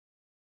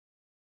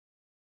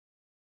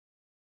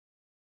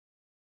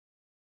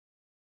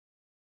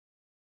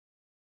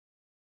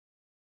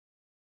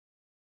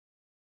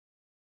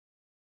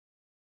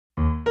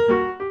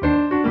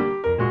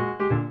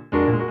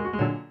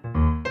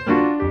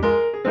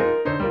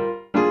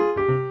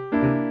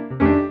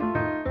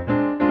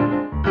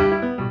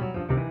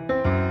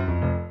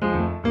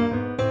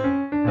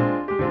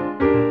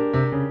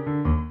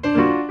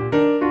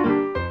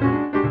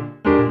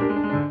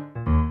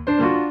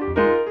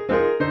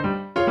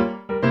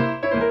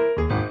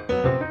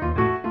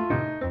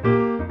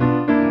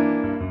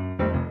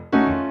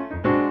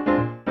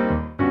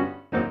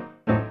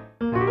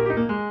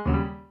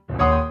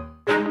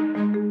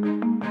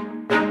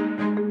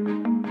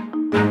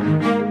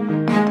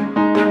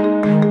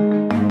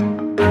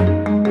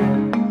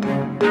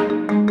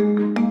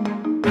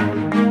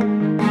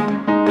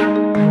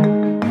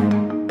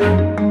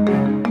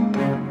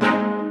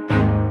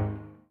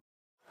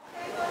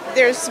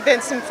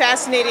been some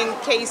fascinating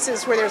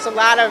cases where there's a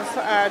lot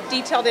of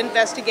detailed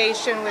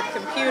investigation with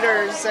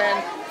computers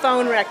and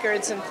phone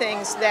records and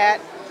things that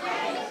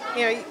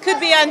could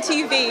be on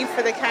TV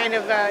for the kind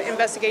of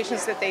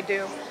investigations that they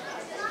do.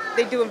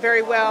 They do them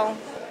very well.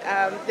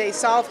 They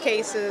solve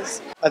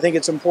cases. I think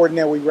it's important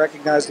that we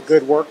recognize the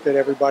good work that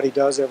everybody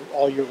does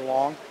all year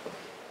long,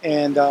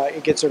 and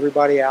it gets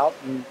everybody out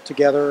and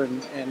together,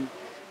 and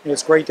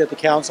it's great that the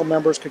council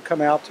members could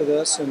come out to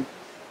this and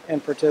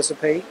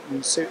participate,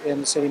 and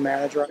the city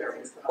manager.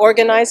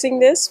 Organizing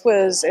this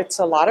it's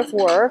a lot of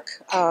work.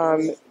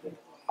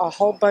 A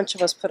whole bunch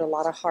of us put a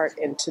lot of heart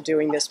into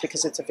doing this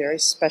because it's a very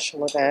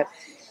special event.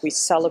 We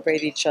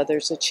celebrate each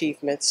other's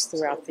achievements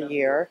throughout the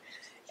year,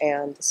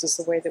 and this is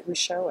the way that we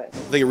show it. I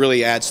think it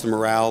really adds to the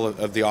morale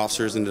of the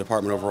officers in the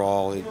department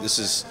overall. This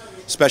is,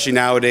 especially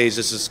nowadays,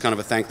 this is kind of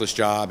a thankless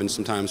job, and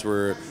sometimes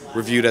we're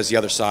viewed as the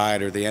other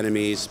side or the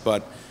enemies.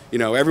 But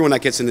everyone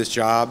that gets in this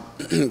job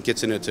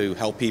gets in it to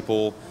help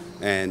people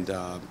and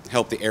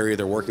help the area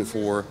they're working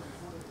for.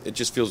 It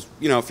just feels,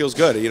 it feels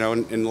good,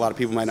 and a lot of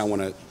people might not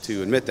want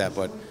to admit that,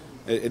 but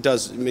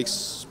it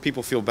makes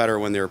people feel better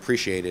when they're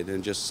appreciated,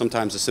 and just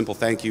sometimes a simple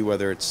thank you,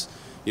 whether it's,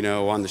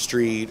 on the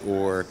street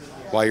or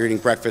while you're eating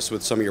breakfast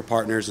with some of your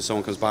partners and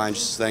someone comes by and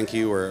just thank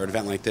you, or an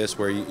event like this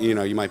where,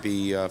 you might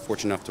be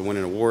fortunate enough to win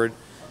an award.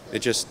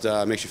 It just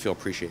makes you feel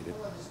appreciated.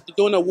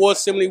 Doing the award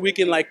ceremony, we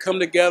can come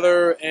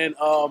together and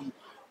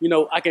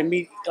I can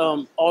meet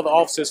all the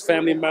officers,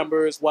 family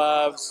members,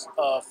 wives,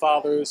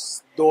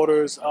 fathers,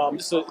 daughters.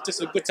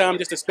 Just a good time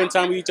just to spend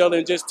time with each other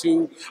and just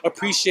to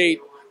appreciate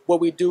what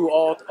we do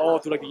all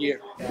through the year.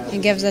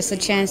 It gives us a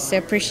chance to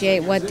appreciate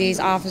what these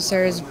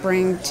officers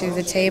bring to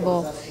the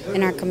table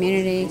in our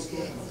community.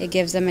 It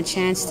gives them a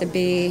chance to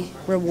be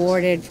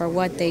rewarded for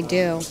what they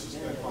do,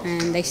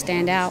 and they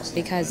stand out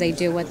because they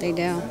do what they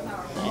do.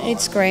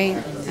 It's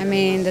great. I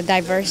mean, the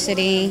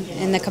diversity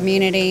in the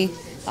community,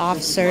 the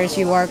officers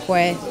you work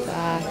with.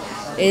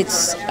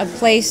 It's a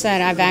place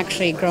that I've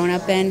actually grown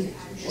up in,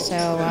 so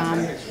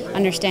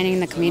understanding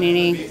the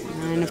community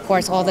and, of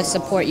course, all the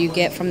support you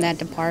get from that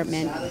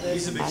department,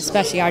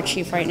 especially our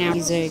chief right now.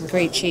 He's a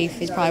great chief.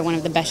 He's probably one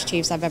of the best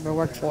chiefs I've ever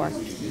worked for,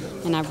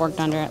 and I've worked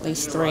under at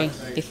least 3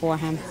 before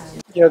him.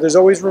 There's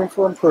always room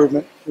for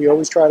improvement. We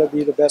always try to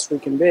be the best we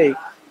can be,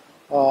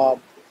 but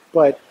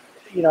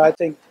I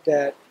think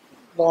that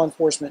law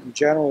enforcement in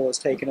general has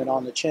taken it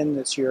on the chin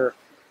this year.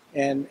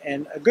 And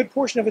a good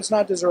portion of it's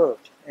not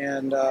deserved,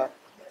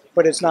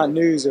 but it's not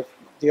news if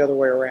the other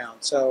way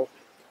around. So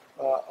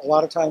a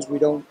lot of times we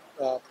don't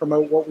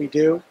promote what we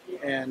do,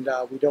 and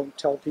we don't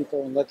tell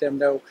people and let them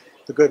know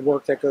the good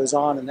work that goes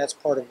on, and that's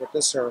part of what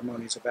this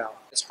ceremony is about.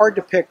 It's hard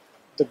to pick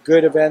the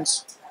good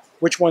events,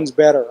 which one's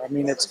better. I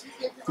mean, it's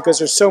because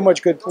there's so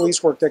much good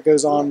police work that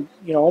goes on,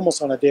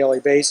 almost on a daily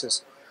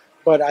basis.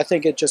 But I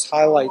think it just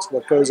highlights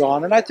what goes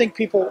on, and I think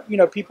people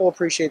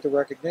appreciate the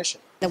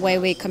recognition. The way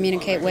we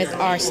communicate with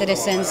our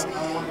citizens,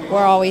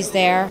 we're always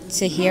there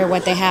to hear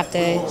what they have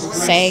to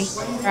say.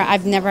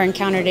 I've never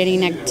encountered any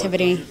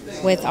negativity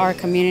with our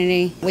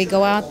community. We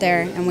go out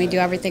there and we do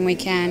everything we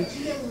can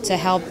to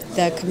help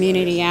the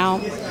community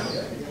out,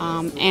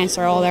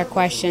 answer all their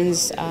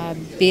questions,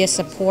 be a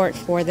support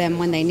for them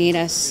when they need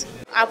us.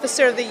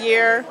 Officer of the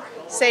Year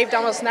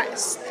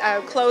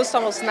closed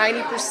almost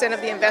 90% of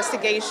the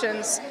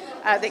investigations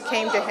that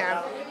came to him.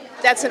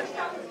 That's an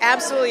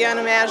absolutely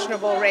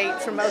unimaginable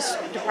rate for most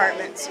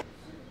departments.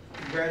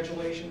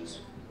 Congratulations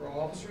for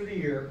Officer of the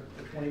Year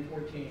for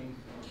 2014.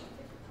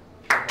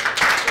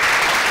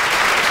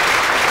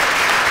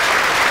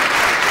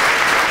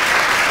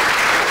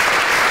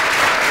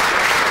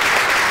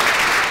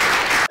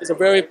 It's a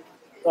very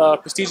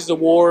prestigious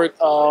award,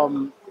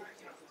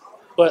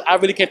 but I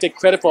really can't take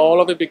credit for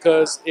all of it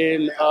because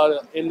in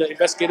the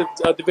investigative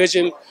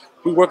division,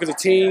 we work as a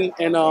team,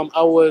 and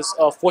I was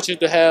fortunate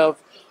to have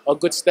a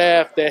good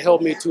staff that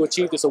helped me to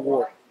achieve this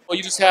award. Well,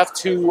 you just have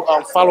to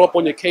follow up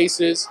on your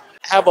cases,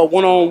 have a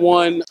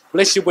one-on-one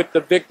relationship with the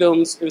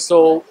victims, and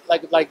so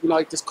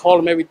just call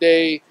them every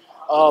day.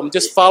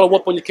 Just follow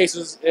up on your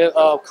cases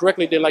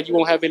correctly. Then you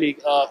won't have any.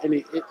 I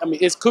mean,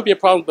 it could be a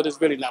problem, but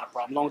it's really not a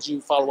problem as long as you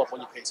follow up on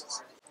your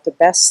cases. The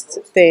best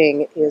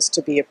thing is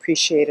to be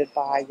appreciated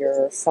by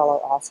your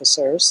fellow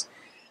officers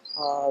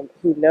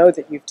who know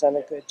that you've done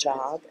a good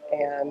job,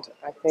 and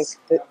I think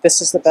that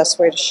this is the best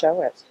way to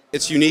show it.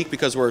 It's unique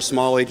because we're a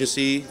small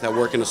agency that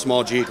work in a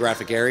small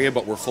geographic area,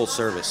 but we're full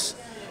service.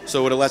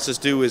 So what it lets us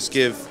do is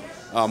give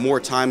more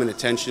time and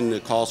attention to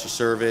calls for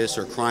service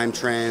or crime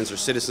trends or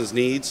citizens'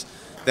 needs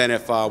than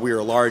if we were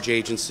a large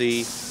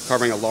agency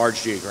covering a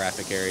large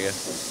geographic area.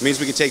 It means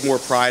we can take more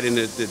pride in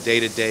the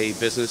day-to-day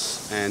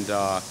business and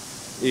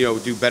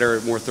do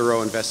better, more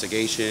thorough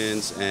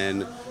investigations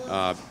and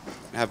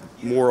have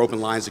more open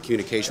lines of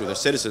communication with our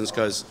citizens,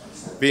 because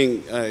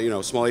being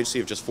a small agency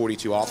of just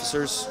 42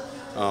 officers,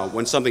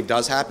 when something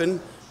does happen,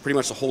 pretty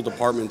much the whole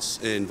department's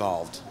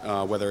involved,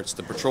 whether it's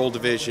the patrol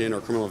division or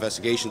criminal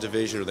investigation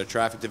division or the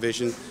traffic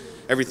division.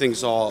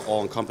 Everything's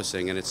all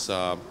encompassing, and it's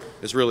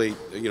really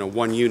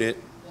one unit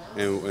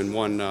and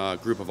one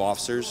group of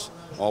officers,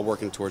 all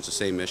working towards the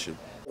same mission.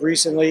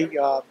 Recently,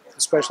 the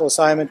special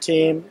assignment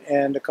team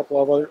and a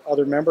couple of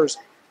other members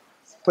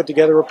put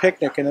together a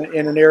picnic in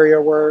an area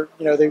where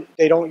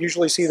they don't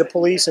usually see the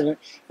police in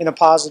a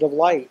positive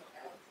light,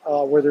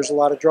 where there's a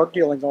lot of drug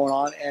dealing going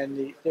on,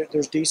 and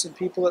there's decent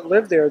people that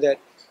live there that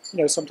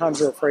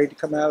sometimes are afraid to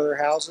come out of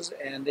their houses,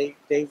 and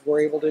they were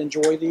able to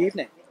enjoy the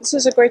evening. This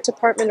is a great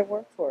department to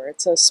work for.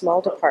 It's a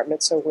small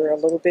department, so we're a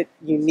little bit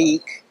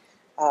unique.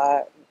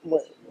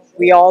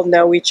 We all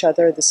know each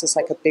other. This is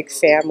like a big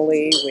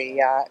family.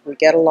 We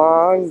get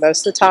along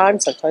most of the time.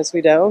 Sometimes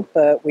we don't,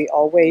 but we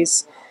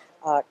always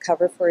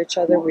cover for each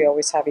other. We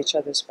always have each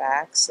other's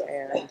backs,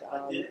 and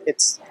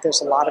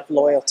there's a lot of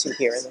loyalty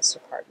here in this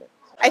department.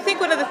 I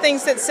think one of the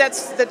things that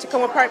sets the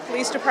Takoma Park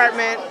Police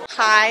Department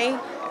high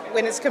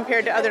when it's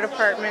compared to other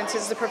departments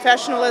is the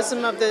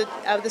professionalism of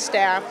the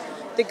staff,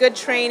 the good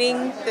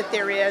training that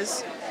there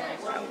is.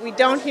 We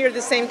don't hear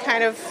the same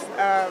kind of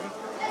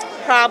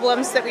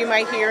problems that we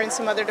might hear in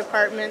some other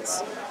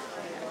departments,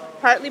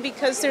 partly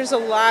because there's a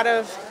lot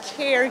of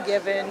care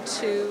given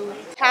to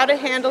how to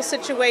handle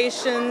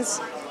situations,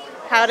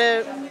 how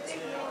to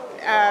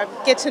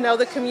get to know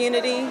the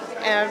community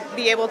and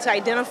be able to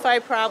identify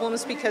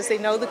problems because they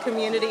know the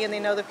community and they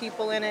know the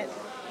people in it.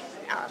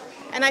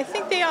 And I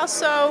think they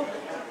also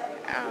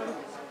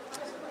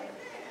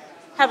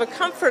have a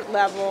comfort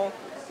level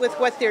with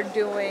what they're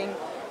doing,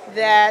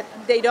 that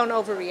they don't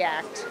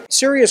overreact.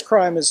 Serious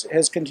crime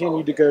has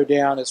continued to go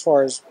down as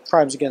far as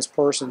crimes against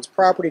persons.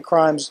 Property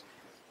crimes,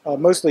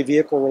 mostly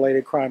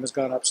vehicle-related crime, has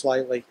gone up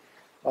slightly,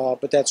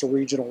 but that's a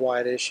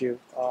regional-wide issue.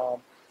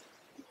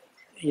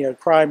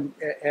 Crime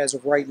as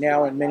of right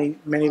now in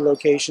many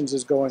locations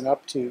is going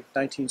up to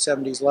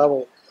 1970s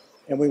level,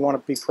 and we want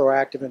to be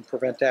proactive and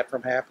prevent that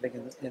from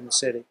happening in the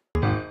city.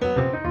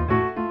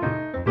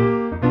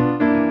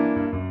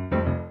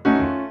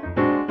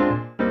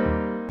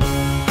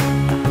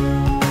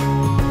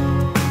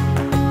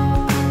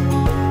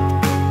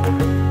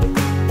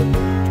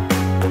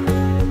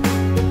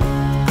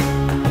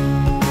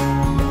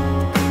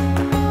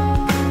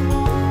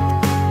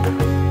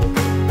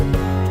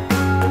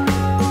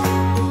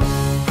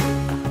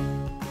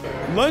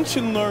 Lunch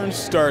and Learn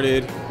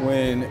started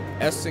when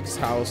Essex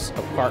House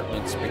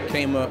Apartments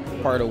became a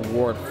part of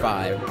Ward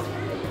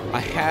 5. I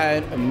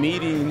had a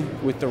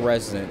meeting with the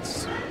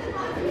residents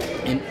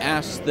and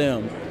asked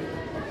them,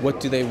 what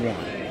do they want?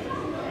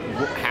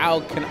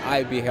 How can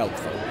I be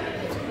helpful?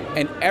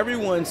 And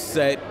everyone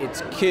said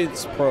it's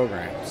kids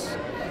programs,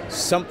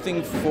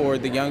 something for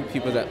the young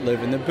people that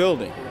live in the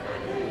building.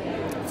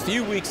 A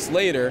few weeks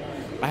later,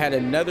 I had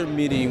another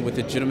meeting with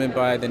a gentleman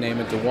by the name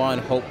of DeJuan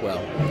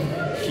Hopewell.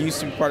 He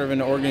used to be part of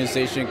an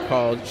organization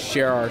called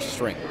Share Our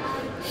Strength.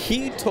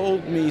 He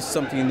told me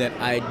something that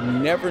I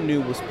never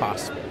knew was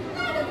possible.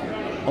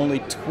 Only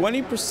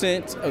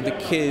 20% of the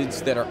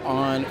kids that are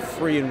on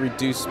free and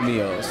reduced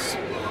meals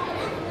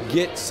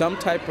get some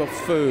type of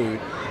food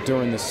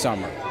during the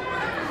summer.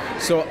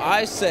 So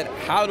I said,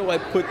 how do I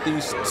put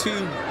these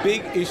two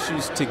big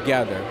issues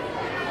together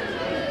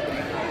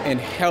and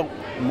help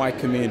my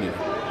community?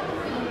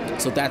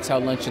 So that's how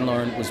Lunch and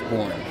Learn was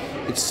born.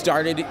 It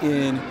started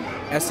in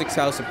Essex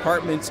House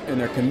Apartments in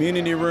their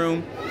community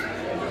room.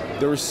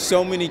 There were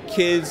so many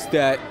kids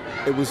that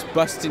it was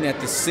busting at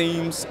the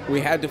seams.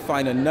 We had to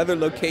find another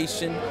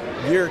location.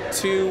 Year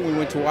 2, we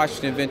went to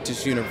Washington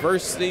Adventist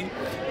University,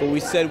 but we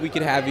said we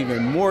could have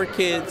even more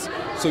kids.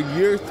 So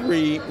year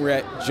 3, we're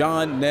at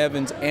John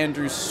Nevins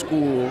Andrews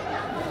School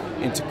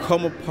in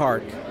Takoma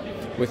Park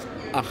with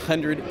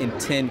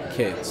 110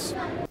 kids.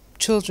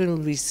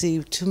 Children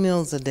receive 2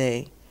 meals a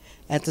day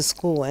at the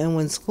school, and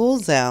when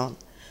school's out,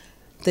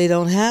 they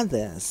don't have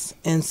this.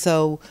 And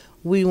so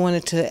we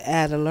wanted to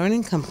add a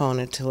learning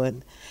component to it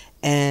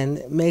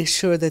and make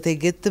sure that they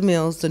get the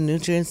meals, the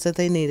nutrients that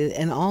they needed,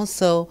 and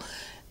also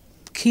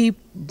keep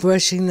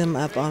brushing them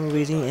up on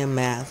reading and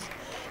math.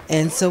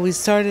 And so we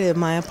started at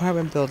my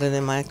apartment building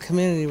in my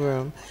community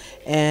room,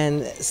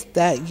 and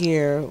that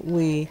year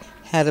we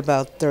had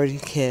about 30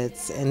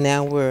 kids, and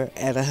now we're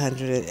at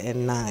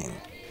 109.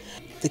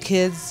 The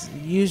kids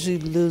usually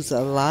lose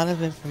a lot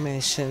of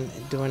information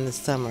during the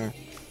summer,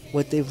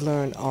 what they've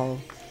learned all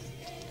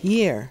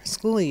year,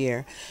 school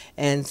year.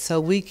 And so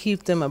we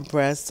keep them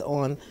abreast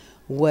on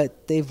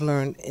what they've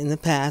learned in the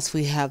past.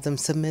 We have them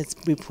submit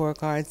report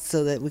cards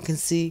so that we can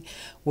see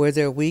where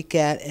they're weak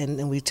at,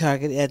 and we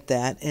target at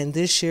that. And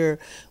this year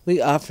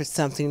we offered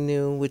something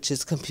new, which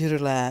is computer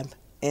lab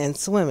and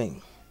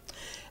swimming.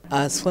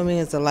 Swimming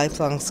is a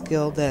lifelong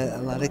skill that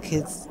a lot of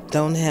kids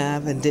don't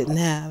have and didn't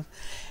have.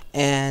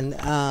 And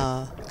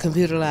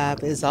computer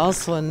lab is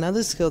also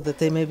another skill that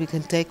they maybe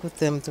can take with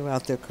them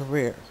throughout their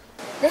career.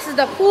 This is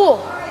the pool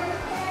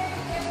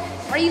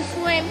where you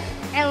swim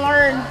and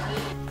learn.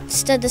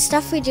 So the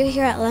stuff we do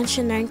here at Lunch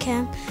and Learn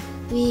Camp,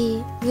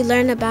 we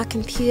learn about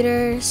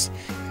computers.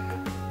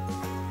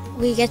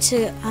 we get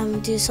to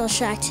do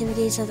social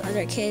activities with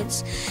other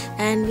kids,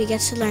 and we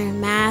get to learn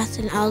math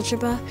and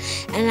algebra.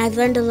 And I've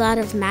learned a lot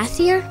of math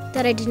here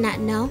that I did not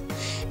know,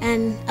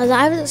 and a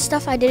lot of the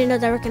stuff I didn't know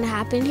that were going to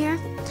happen here,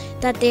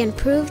 that they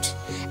improved.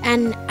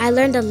 And I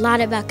learned a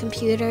lot about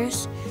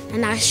computers,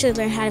 and I actually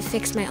learned how to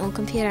fix my own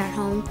computer at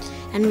home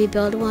and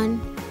rebuild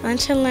one.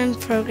 Lunch and Learn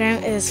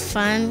program is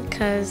fun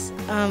because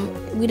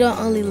we don't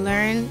only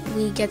learn,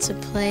 we get to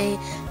play,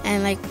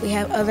 and like we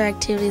have other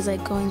activities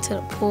like going to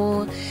the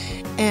pool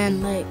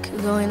and like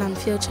going on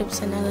field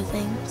trips and other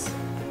things.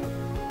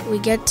 We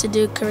get to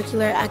do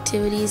curricular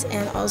activities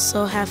and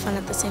also have fun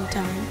at the same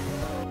time.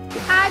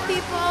 Hi,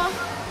 people.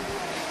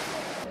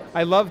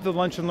 I love the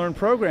Lunch and Learn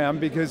program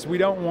because we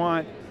don't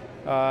want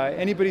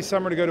anybody's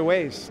summer to go to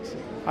waste.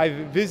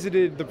 I've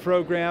visited the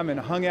program and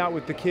hung out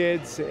with the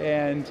kids,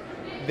 and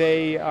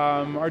they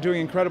are doing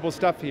incredible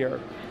stuff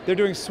here. They're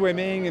doing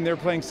swimming and they're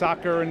playing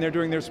soccer and they're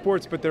doing their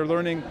sports, but they're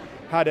learning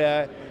how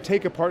to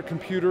take apart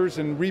computers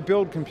and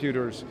rebuild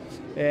computers.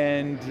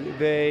 And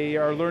they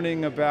are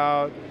learning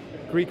about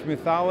Greek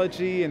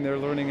mythology and they're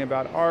learning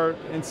about art.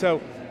 And so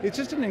it's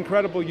just an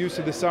incredible use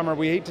of the summer.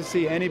 We hate to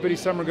see anybody's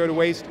summer go to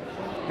waste.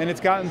 And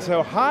it's gotten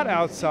so hot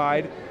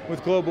outside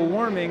with global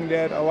warming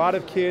that a lot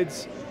of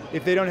kids,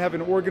 if they don't have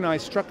an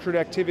organized, structured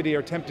activity,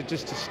 are tempted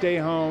just to stay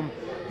home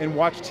and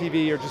watch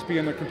TV or just be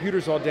on their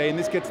computers all day. And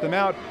this gets them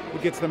out,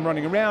 it gets them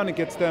running around, it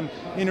gets them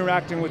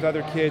interacting with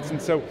other kids. And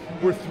so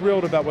we're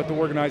thrilled about what the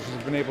organizers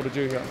have been able to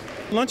do here.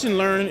 Lunch and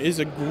Learn is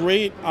a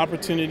great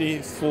opportunity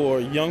for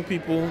young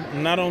people,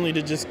 not only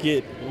to just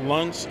get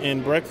lunch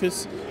and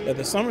breakfast at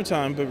the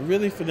summertime, but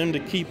really for them to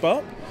keep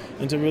up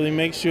and to really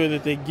make sure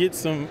that they get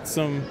some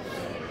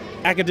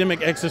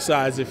academic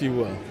exercise, if you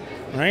will.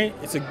 Right?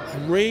 It's a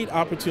great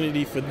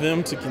opportunity for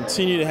them to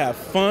continue to have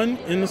fun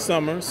in the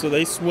summer. So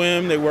they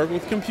swim, they work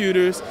with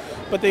computers,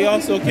 but they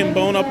also can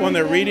bone up on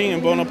their reading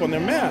and bone up on their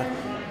math.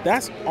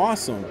 That's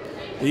awesome.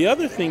 The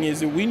other thing is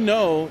that we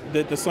know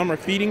that the summer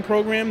feeding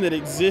program that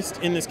exists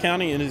in this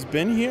county and has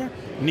been here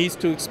needs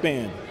to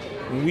expand.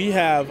 We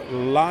have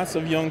lots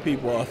of young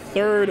people. A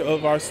third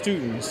of our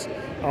students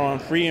are on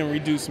free and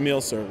reduced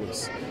meal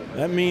service.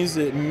 That means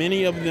that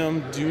many of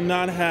them do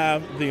not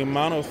have the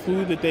amount of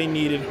food that they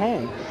need at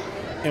home.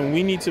 And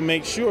we need to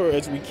make sure,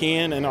 as we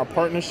can, in our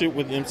partnership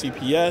with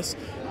MCPS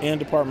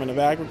and Department of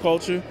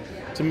Agriculture,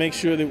 to make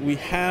sure that we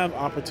have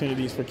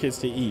opportunities for kids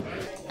to eat.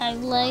 I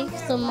like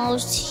the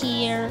most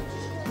here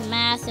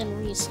math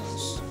and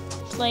recess.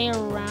 Play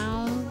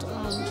around.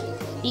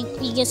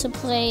 We get to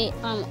play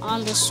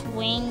on the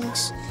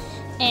swings,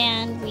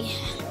 and we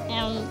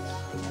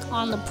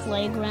on the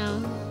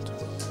playground.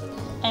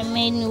 I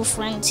made new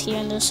friends here,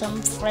 and there's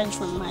some friends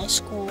from my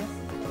school.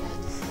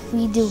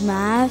 We do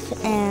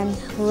math and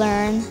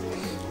learn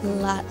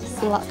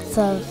lots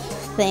of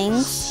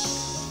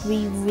things.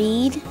 We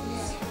read,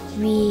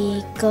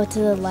 we go to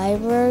the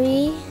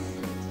library,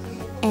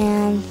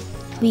 and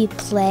we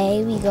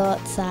play, we go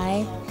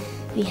outside,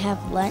 we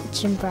have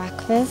lunch and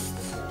breakfast,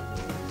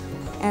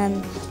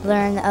 and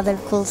learn other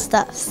cool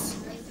stuff.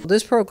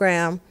 This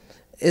program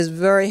is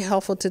very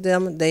helpful to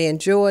them. They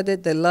enjoyed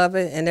it, they love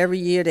it, and every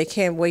year they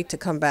can't wait to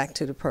come back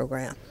to the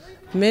program.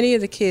 Many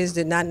of the kids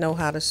did not know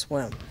how to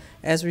swim.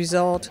 As a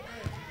result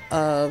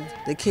of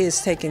the kids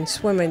taking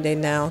swimming, they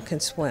now can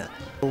swim.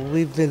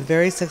 We've been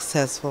very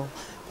successful,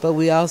 but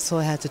we also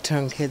had to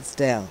turn kids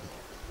down.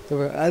 There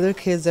were other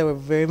kids that were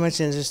very much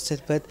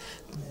interested, but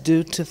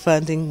due to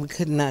funding, we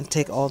could not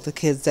take all the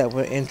kids that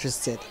were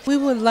interested. We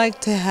would like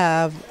to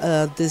have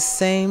this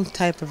same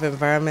type of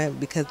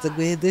environment because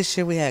this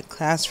year we had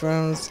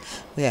classrooms,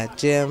 we had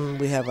gym,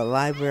 we have a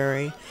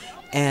library,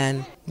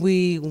 and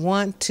we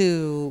want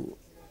to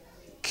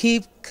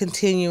keep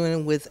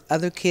continuing with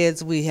other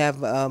kids. We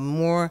have a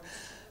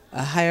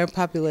higher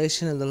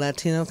population of the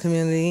Latino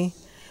community,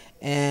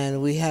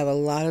 and we have a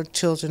lot of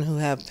children who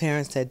have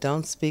parents that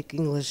don't speak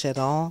English at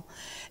all.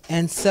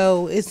 And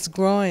so it's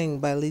growing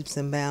by leaps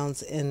and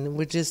bounds, and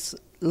we're just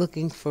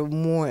looking for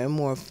more and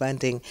more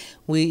funding.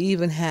 We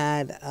even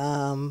had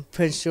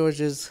Prince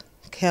George's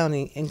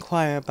County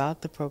inquire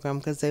about the program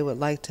because they would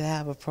like to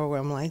have a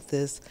program like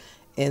this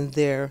in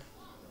their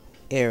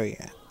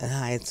area in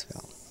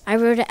Hyattsville. I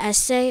wrote an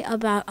essay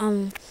about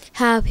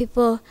how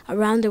people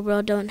around the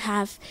world don't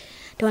have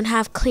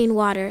clean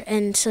water,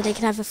 and so they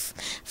can have a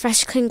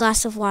fresh, clean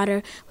glass of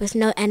water with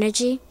no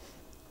energy.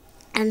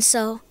 And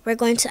so we're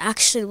going to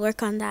actually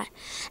work on that.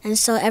 And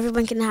so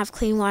everyone can have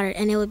clean water,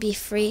 and it would be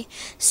free,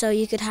 so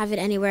you could have it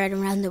anywhere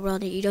around the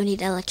world, and you don't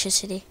need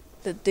electricity.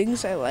 The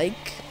things I like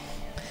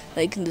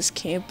in this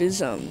camp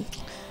is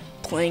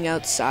playing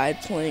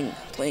outside, playing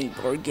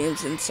board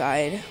games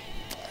inside,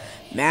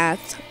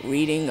 math,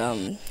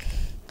 reading,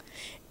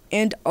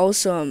 and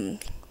also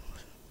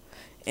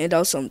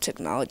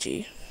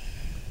technology.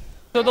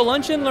 So the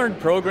Lunch and Learn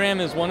program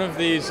is one of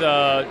these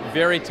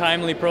very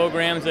timely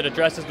programs that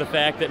addresses the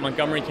fact that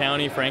Montgomery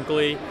County,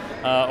 frankly,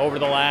 over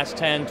the last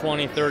 10,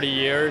 20, 30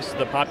 years,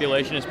 the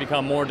population has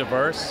become more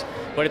diverse.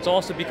 but it's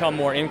also become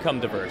more income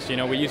diverse. You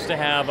know, we used to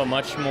have a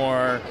much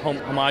more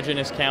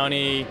homogeneous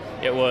county.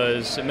 It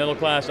was middle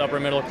class, upper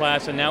middle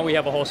class, and now we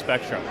have a whole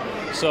spectrum.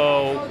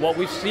 So what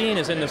we've seen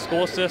is in the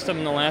school system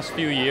in the last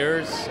few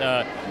years,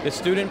 the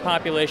student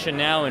population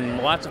now in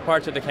lots of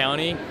parts of the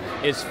county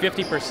is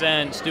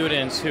 50%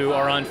 students who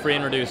are on free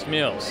and reduced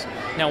meals.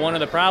 Now, one of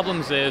the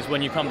problems is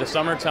when you come to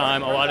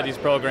summertime, a lot of these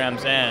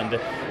programs end,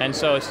 and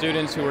so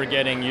students who are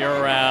getting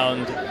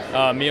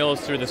year-round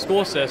meals through the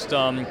school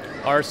system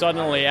are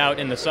suddenly out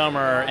in the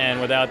summer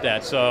and without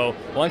that. So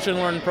Lunch and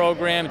Learn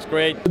program, it's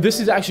great. This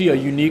is actually a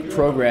unique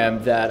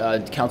program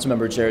that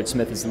Councilmember Jared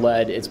Smith has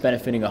led. It's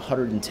benefiting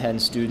 110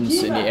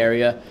 students in the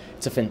area.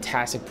 It's a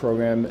fantastic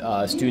program.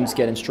 Students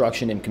get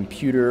instruction in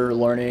computer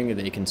learning,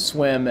 they can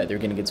swim, they're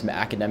going to get some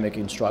academic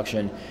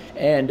instruction,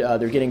 and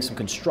they're getting some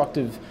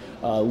constructive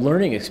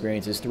learning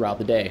experiences throughout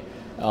the day.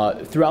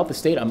 Throughout the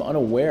state, I'm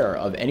unaware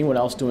of anyone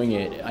else doing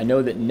it. I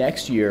know that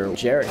next year,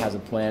 Jarrett has a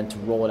plan to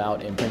roll it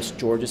out in Prince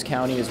George's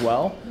County as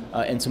well,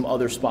 and some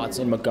other spots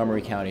in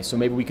Montgomery County. So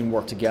maybe we can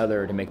work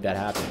together to make that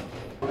happen.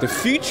 The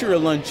future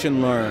of Lunch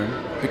and Learn,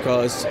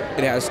 because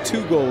it has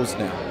two goals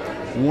now.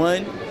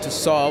 One, to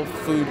solve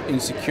food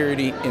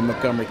insecurity in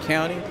Montgomery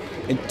County,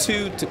 and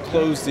two, to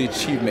close the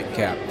achievement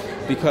gap,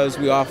 because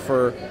we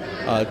offer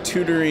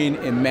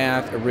tutoring in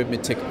math,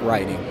 arithmetic,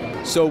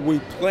 writing. So we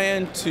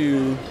plan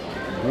to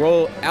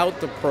roll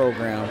out the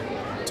program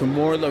to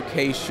more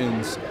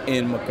locations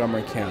in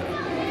Montgomery County.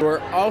 We're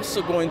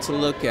also going to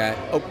look at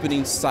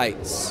opening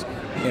sites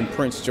in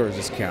Prince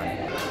George's County.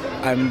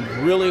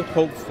 I'm really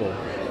hopeful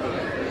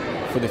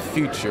for the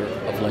future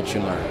of Lunch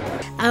and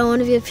Learn. I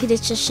want to be a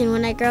pediatrician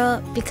when I grow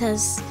up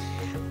because,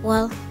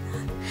 well,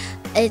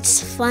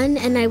 it's fun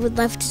and I would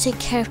love to take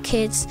care of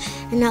kids,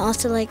 and I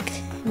also like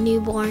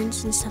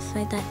newborns and stuff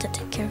like that, to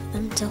take care of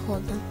them, to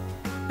hold them.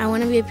 I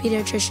want to be a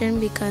pediatrician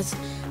because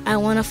I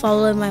want to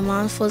follow in my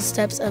mom's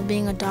footsteps of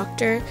being a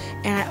doctor,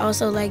 and I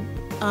also like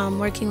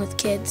working with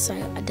kids, so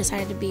I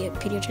decided to be a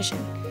pediatrician.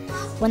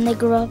 When I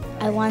grow up,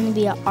 I want to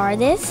be an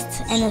artist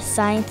and a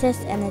scientist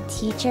and a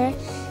teacher,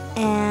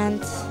 and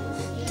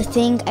the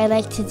thing I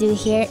like to do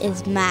here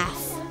is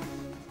math.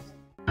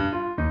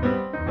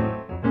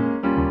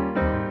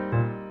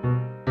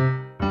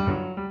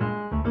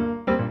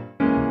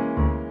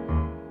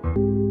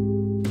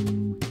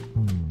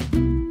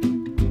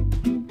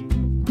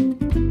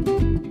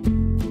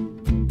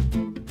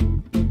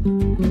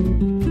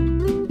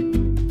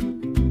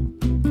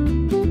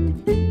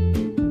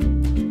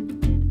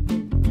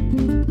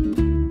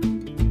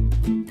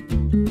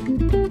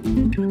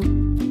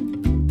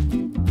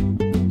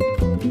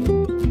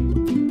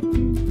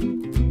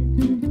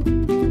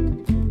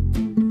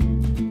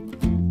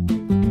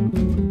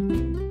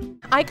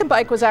 iCan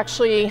Bike was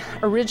actually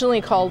originally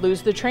called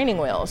Lose the Training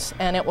Wheels,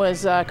 and it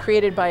was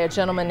created by a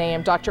gentleman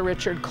named Dr.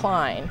 Richard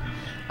Klein.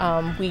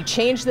 We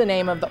changed the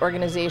name of the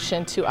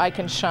organization to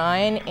iCan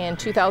Shine in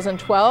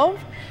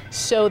 2012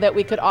 so that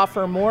we could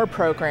offer more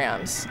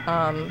programs.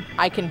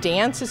 iCan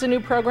Dance is a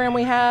new program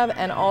we have,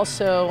 and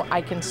also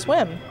iCan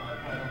Swim.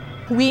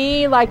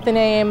 We like the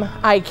name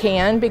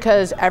iCan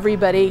because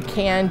everybody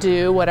can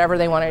do whatever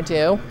they want to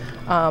do.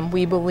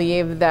 We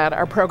believe that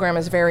our program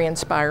is very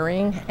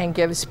inspiring and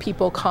gives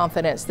people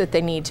confidence that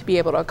they need to be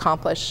able to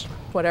accomplish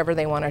whatever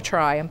they want to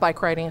try, and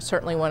bike riding is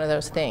certainly one of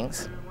those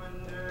things.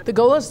 The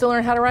goal is to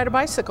learn how to ride a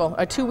bicycle,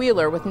 a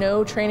two-wheeler with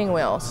no training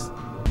wheels.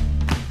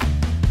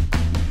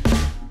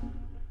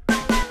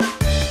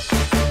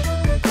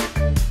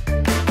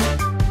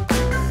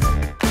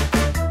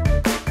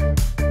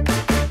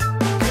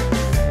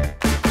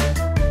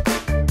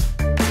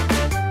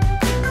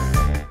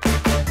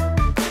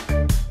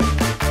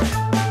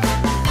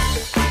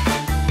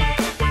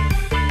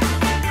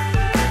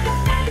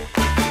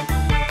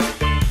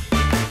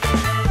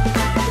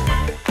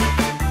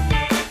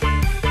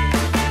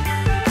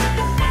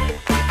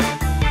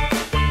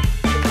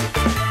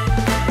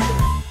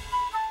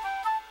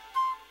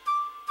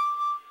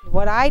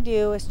 What I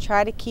do is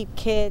try to keep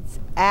kids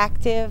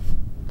active,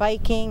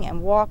 biking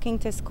and walking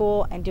to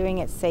school and doing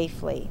it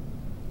safely.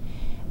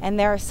 And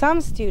there are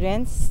some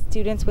students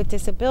with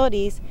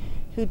disabilities,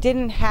 who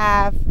didn't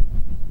have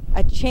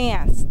a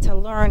chance to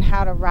learn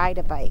how to ride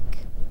a bike.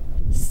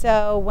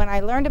 So when I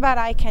learned about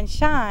iCan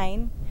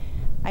Shine,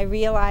 I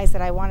realized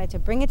that I wanted to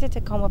bring it to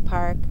Takoma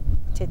Park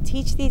to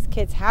teach these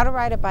kids how to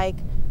ride a bike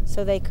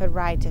so they could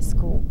ride to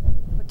school.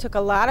 It took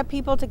a lot of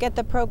people to get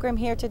the program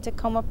here to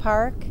Takoma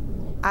Park.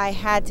 I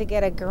had to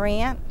get a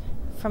grant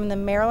from the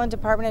Maryland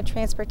Department of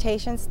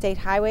Transportation State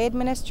Highway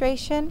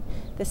Administration.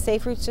 The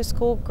Safe Routes to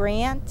School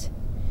grant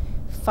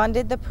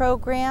funded the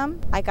program.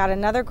 I got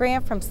another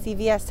grant from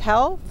CVS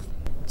Health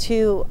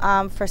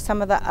for some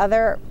of the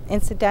other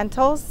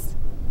incidentals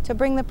to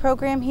bring the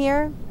program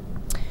here.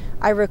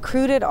 I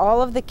recruited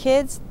all of the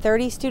kids,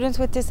 30 students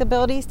with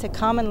disabilities, to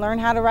come and learn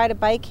how to ride a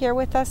bike here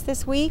with us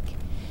this week.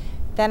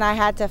 Then I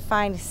had to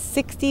find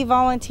 60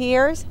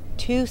 volunteers,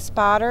 2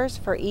 spotters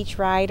for each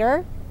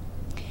rider.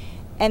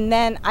 And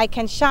then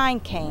iCan Shine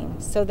came.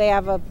 So they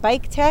have a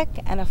bike tech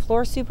and a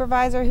floor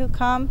supervisor who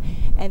come,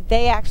 and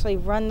they actually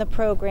run the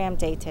program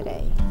day to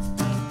day.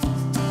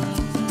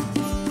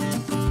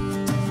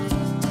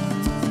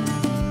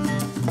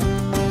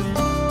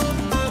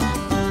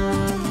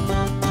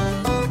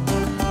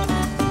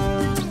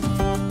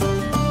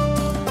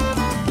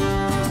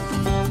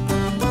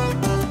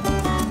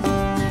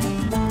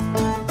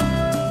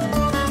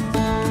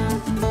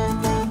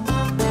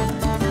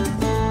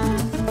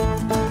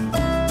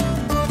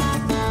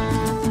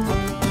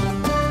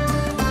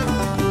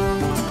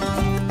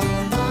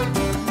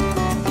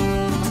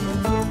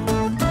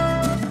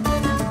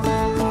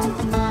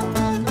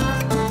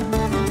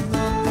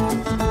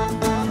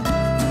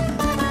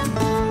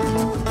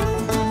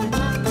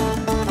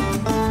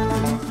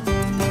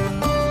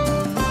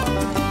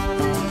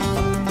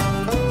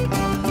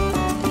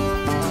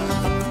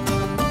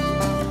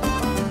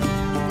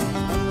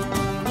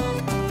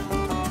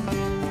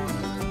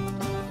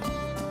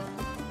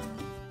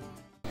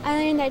 I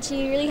learned that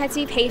you really have to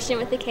be patient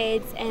with the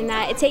kids and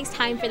that it takes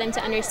time for them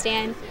to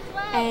understand,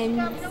 and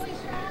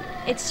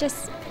it's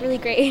just really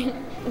great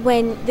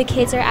when the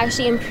kids are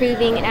actually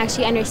improving and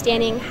actually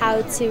understanding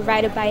how to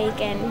ride a bike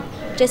and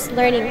just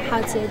learning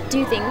how to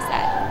do things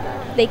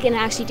that they can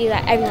actually do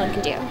that everyone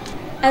can do.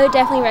 I would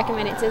definitely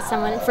recommend it to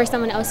for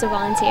someone else to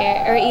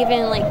volunteer, or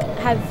even like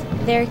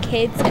have their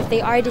kids, if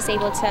they are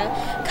disabled,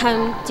 to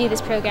come do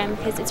this program,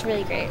 because it's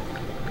really great.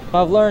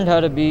 I've learned how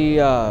to be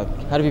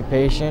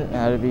patient,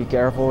 how to be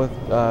careful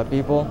with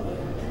people,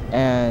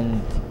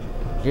 and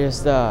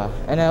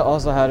and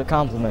also how to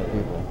compliment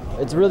people.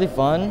 It's really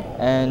fun,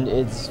 and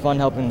it's fun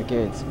helping the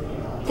kids.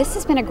 This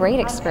has been a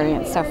great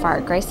experience so far.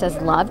 Grace has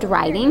loved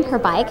riding her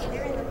bike.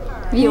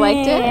 You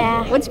liked it?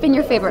 Yeah. What's been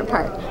your favorite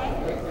part?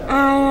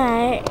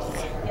 I like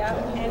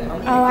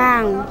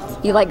around.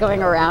 You like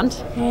going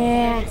around?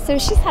 Yeah. So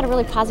she's had a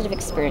really positive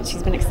experience.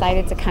 She's been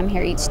excited to come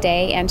here each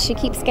day, and she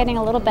keeps getting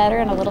a little better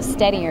and a little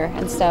steadier,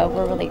 and so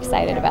we're really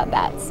excited about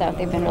that. So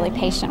they've been really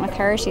patient with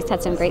her. She's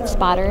had some great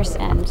spotters,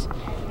 and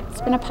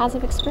it's been a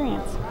positive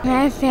experience.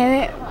 My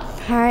favorite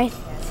part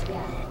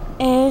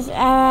is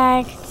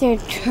I like to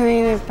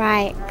turn the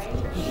bike.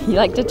 You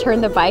like to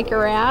turn the bike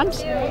around?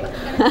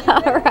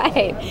 All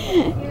right.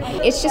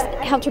 It's just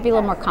helped her be a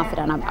little more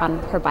confident on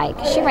her bike.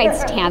 She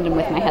rides tandem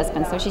with my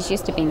husband, so she's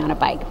used to being on a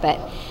bike, but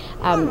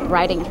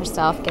riding it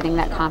herself, getting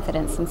that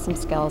confidence and some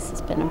skills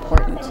has been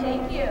important.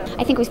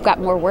 I think we've got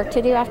more work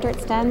to do after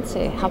it's done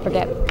to help her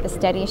get as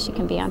steady as she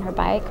can be on her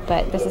bike,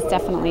 but this is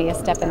definitely a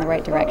step in the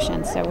right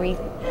direction. So we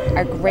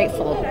are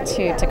grateful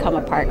to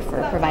Takoma Park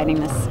for providing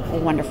this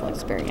wonderful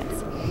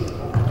experience.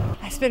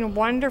 It's been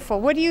wonderful.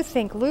 What do you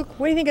think, Luke?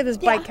 What do you think of this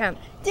bike camp?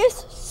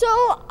 This is so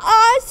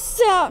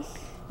awesome.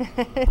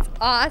 It's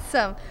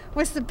awesome.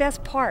 What's the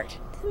best part?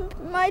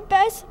 My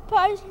best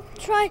part is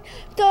try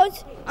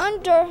those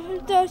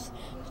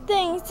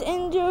things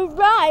in the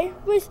ride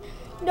with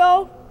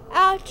no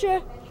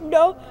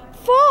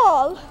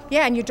fall.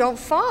 Yeah, and you don't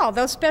fall.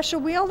 Those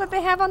special wheels that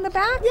they have on the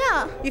back?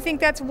 Yeah. You think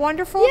that's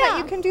wonderful that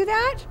you can do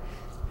that?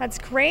 That's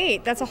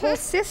great. That's a whole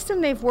system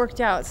they've worked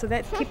out so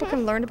that people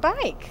can learn to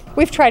bike.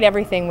 We've tried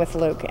everything with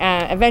Luke,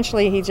 and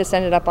eventually he just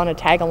ended up on a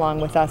tag-along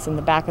with us in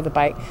the back of the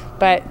bike.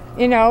 But,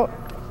 you know,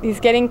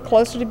 he's getting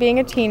closer to being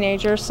a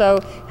teenager,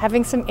 so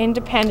having some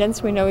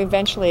independence, we know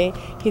eventually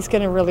he's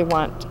going to really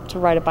want to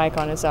ride a bike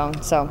on his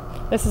own. So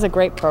this is a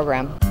great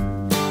program.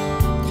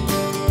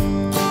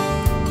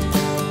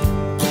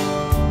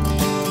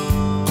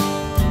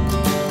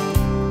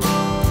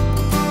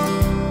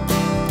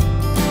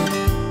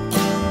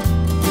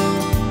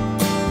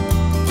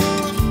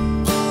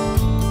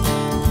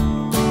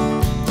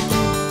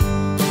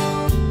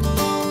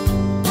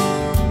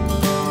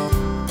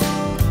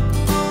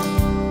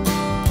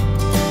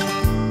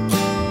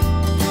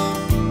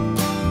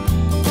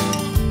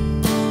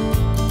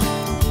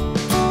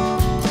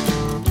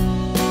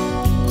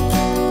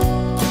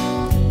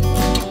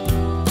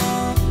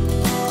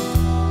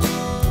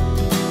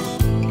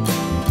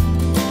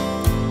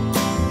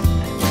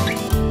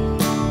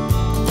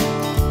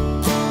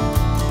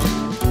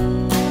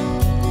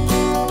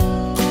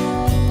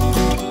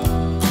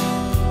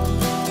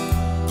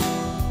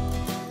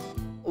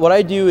 What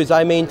I do is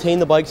I maintain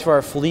the bikes for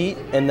our fleet,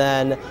 and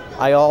then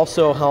I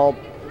also help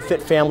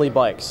fit family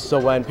bikes. So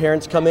when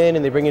parents come in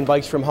and they bring in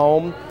bikes from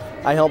home,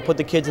 I help put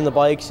the kids in the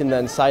bikes and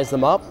then size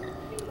them up.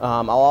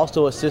 I'll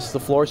also assist the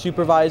floor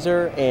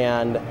supervisor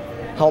and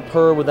help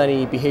her with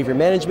any behavior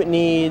management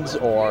needs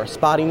or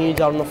spotting needs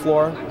out on the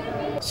floor.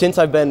 Since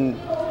I've been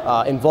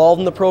involved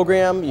in the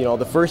program, you know,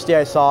 the first day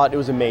I saw it, it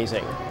was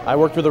amazing. I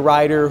worked with a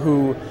rider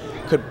who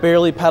could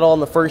barely pedal on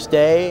the first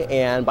day,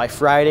 and by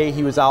Friday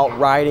he was out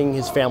riding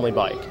his family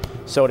bike.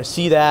 So to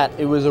see that,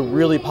 it was a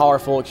really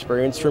powerful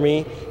experience for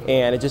me,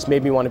 and it just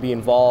made me want to be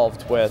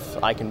involved with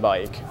iCan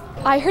Bike.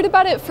 I heard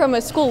about it from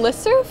a school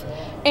listserv,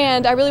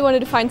 and I really wanted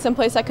to find some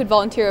place I could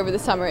volunteer over the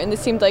summer, and this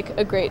seemed like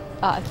a great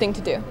thing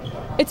to do.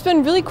 It's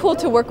been really cool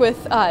to work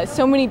with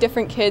so many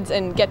different kids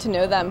and get to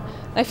know them.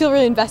 I feel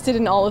really invested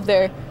in all of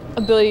their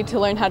ability to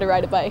learn how to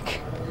ride a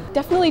bike.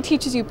 definitely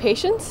teaches you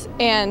patience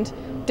and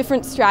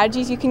different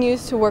strategies you can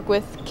use to work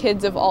with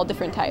kids of all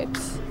different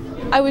types.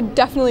 I would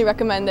definitely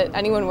recommend that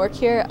anyone work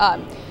here.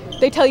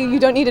 They tell you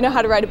don't need to know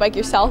how to ride a bike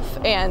yourself,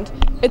 and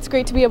it's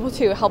great to be able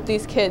to help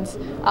these kids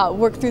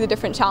work through the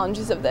different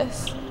challenges of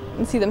this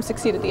and see them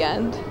succeed at the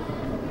end.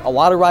 A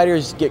lot of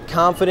riders get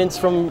confidence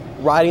from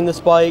riding this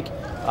bike.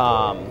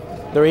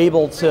 They're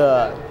able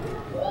to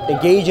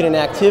engage in an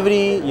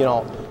activity. You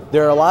know,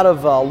 there are a lot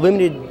of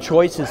limited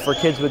choices for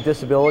kids with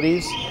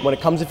disabilities when it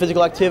comes to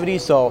physical activity,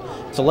 so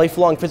it's a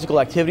lifelong physical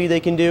activity they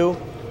can do.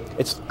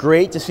 It's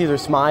great to see their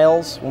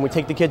smiles. When we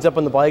take the kids up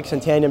on the bikes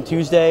on Tandem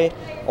Tuesday,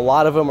 a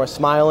lot of them are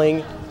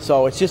smiling,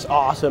 so it's just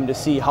awesome to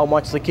see how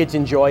much the kids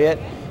enjoy it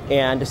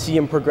and to see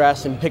them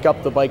progress and pick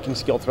up the biking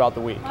skill throughout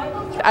the week.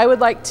 I would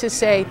like to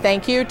say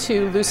thank you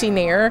to Lucy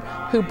Neer,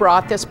 who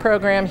brought this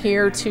program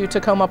here to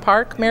Takoma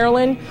Park,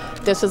 Maryland.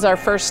 This is our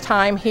first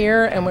time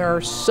here, and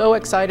we're so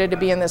excited to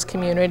be in this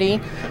community,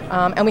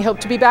 and we hope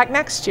to be back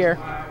next year.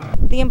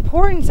 The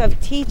importance of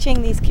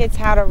teaching these kids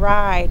how to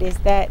ride is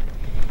that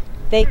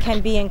they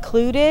can be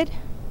included,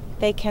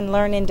 they can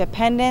learn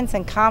independence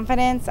and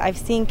confidence. I've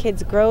seen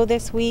kids grow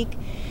this week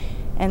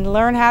and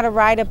learn how to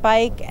ride a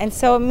bike, and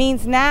so it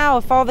means now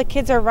if all the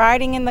kids are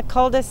riding in the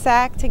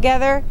cul-de-sac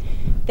together,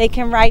 they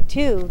can ride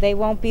too. They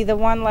won't be the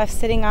one left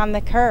sitting on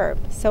the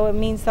curb. So it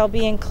means they'll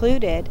be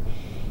included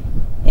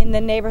in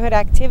the neighborhood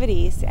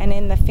activities and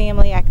in the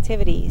family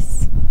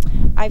activities.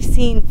 I've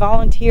seen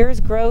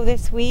volunteers grow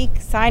this week,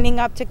 signing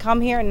up to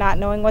come here and not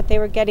knowing what they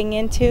were getting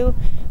into,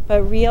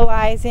 but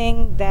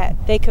realizing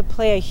that they could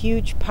play a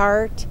huge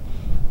part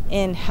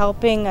in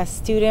helping a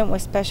student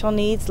with special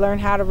needs learn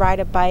how to ride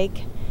a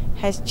bike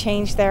has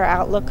changed their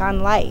outlook on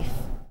life.